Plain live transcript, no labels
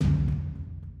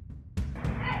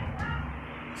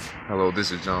Hello,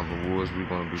 this is Jonathan Woods. We're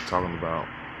going to be talking about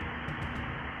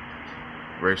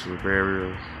racial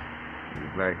barriers, the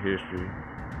black history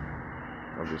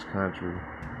of this country,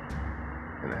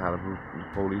 and how the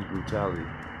police brutality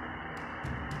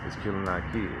is killing our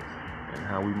kids, and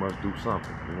how we must do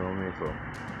something, you know what I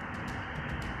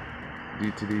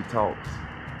mean? So, DTD Talks.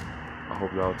 I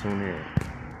hope y'all tune in.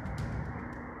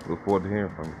 Look forward to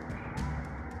hearing from you.